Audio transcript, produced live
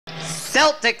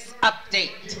Celtics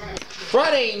update.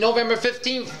 Friday, November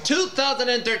 15th,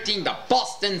 2013, the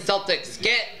Boston Celtics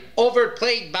get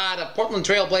overplayed by the Portland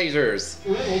Trail Blazers.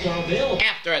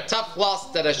 After a tough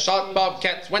loss to the Charlotte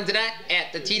Bobcats Wednesday night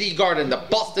at the TD Garden, the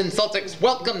Boston Celtics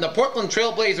welcomed the Portland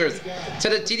Trail Blazers to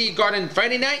the TD Garden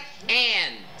Friday night,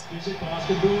 and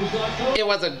it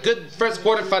was a good first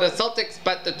quarter for the Celtics,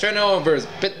 but the turnovers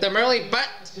bit them early. But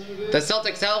the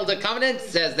Celtics held the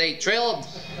confidence as they trailed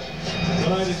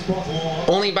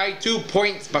only by 2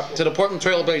 points to the Portland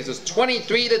Trail Blazers,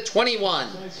 23-21.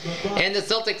 And the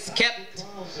Celtics kept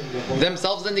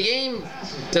themselves in the game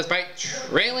despite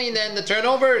trailing in the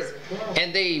turnovers,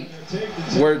 and they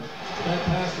were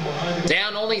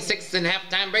down only 6 in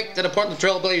halftime break to the Portland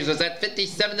Trail Blazers at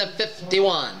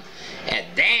 57-51. And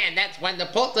then that's when the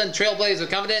Portland Trail Blazers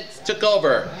confidence took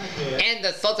over, and the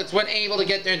Celtics weren't able to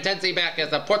get their intensity back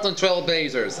as the Portland Trail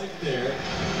Blazers,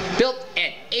 built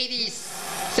at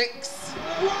 86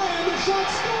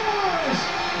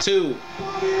 to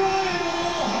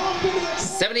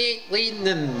 78 leading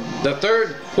in the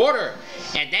third quarter.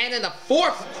 And then in the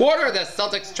fourth quarter, the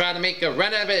Celtics tried to make a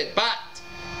run of it, but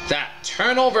the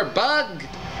turnover bug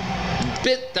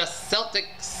bit the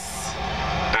Celtics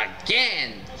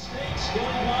again,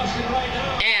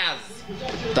 as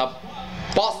the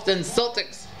Boston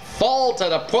Celtics fall to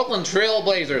the Portland Trail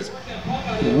Blazers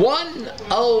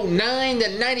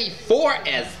 109-94,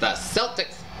 as the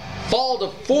Celtics fall to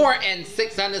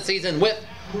 4-6 on the season with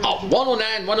a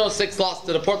 109-106 loss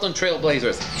to the Portland Trail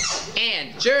Blazers.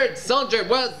 And Jared Sullinger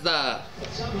was the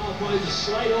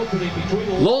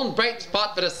lone bright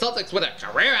spot for the Celtics with a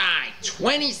career high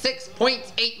 26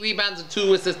 points, 8 rebounds, and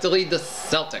 2 assists to lead the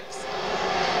Celtics.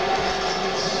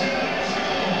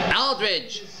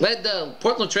 Aldridge led the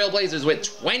Portland Trail Blazers with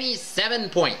 27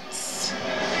 points.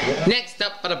 Next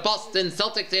up for the Boston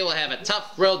Celtics, they will have a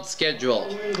tough road schedule.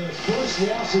 The first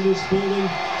loss in this building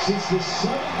since the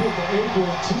 7th of April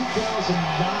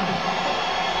 2009.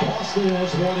 Boston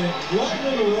has won it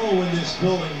 11 in a row in this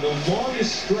building, the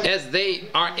longest stretch. As they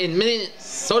are in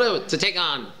Minnesota to take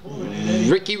on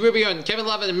Ricky Rubio and Kevin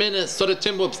Love and the Minnesota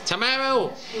Timberwolves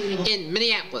tomorrow in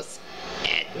Minneapolis.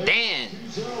 And then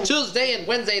Tuesday and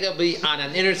Wednesday they'll be on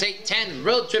an Interstate 10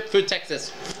 road trip through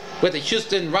Texas with the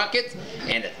Houston Rockets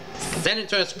and San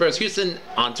Antonio Spurs. Houston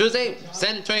on Tuesday,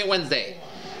 San Antonio Wednesday.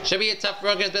 Should be a tough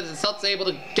road game, but the Celtics are able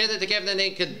to get it together, and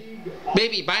they could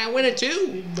maybe buy a win or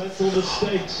two.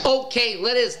 Okay,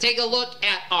 let us take a look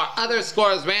at our other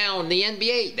scores around the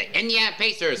NBA. The Indiana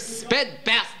Pacers sped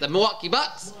past the Milwaukee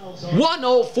Bucks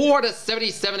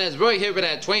 104-77 as Roy Hibbert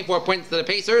had 24 points for the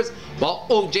Pacers, while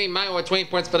O.J. Mayo had 20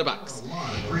 points for the Bucks.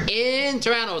 In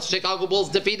Toronto, Chicago Bulls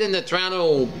defeated the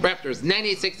Toronto Raptors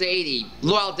 96-80.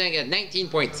 Luol Deng had 19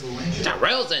 points.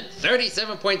 DeRozan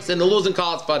 37 points in the losing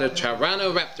cause for the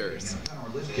Toronto Raptors.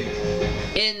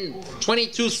 In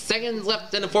 22 seconds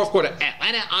left in the fourth quarter,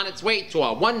 Atlanta on its way to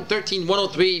a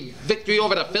 113-103 victory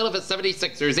over the Philadelphia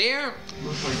 76ers here.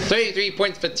 33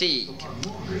 points fatigue.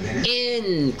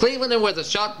 In Cleveland, there was a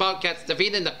Charlotte Bobcats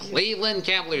defeating the Cleveland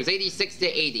Cavaliers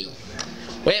 86-80.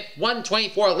 With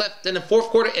 1:24 left in the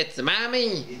fourth quarter, it's the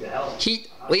Miami Heat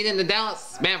leading the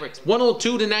Dallas Mavericks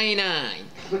 102-99.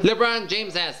 LeBron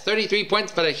James has 33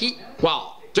 points for the Heat,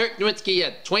 while Dirk Nowitzki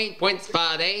had 20 points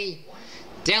for the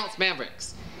Dallas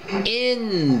Mavericks.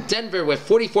 In Denver, with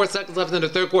 44 seconds left in the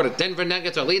third quarter, Denver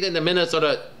Nuggets are leading the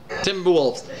Minnesota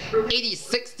Timberwolves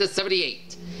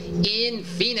 86-78. In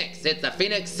Phoenix, it's the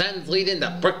Phoenix Suns leading the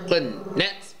Brooklyn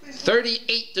Nets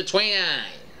 38-29.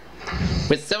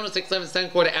 With 7:06 left in the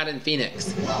second quarter out in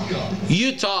Phoenix.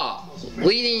 Utah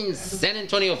leading San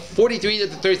Antonio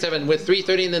 43-37 with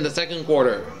 3:30 in the second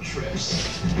quarter.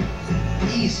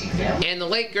 And the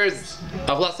Lakers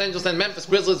of Los Angeles and Memphis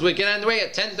Grizzlies will get underway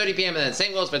at 10:30 p.m. and the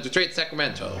same goes for Detroit,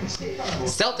 Sacramento.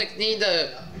 Celtics need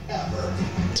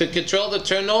to control the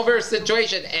turnover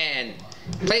situation and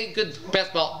play good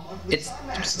basketball. It's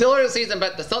still early season,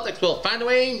 but the Celtics will find a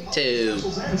way to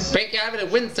break out of it and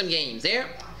win some games there.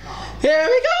 Here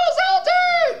we go,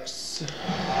 Celtics!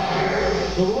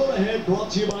 The road ahead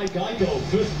brought to you by Geico.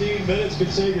 15 minutes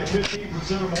can save you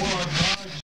 15% or more on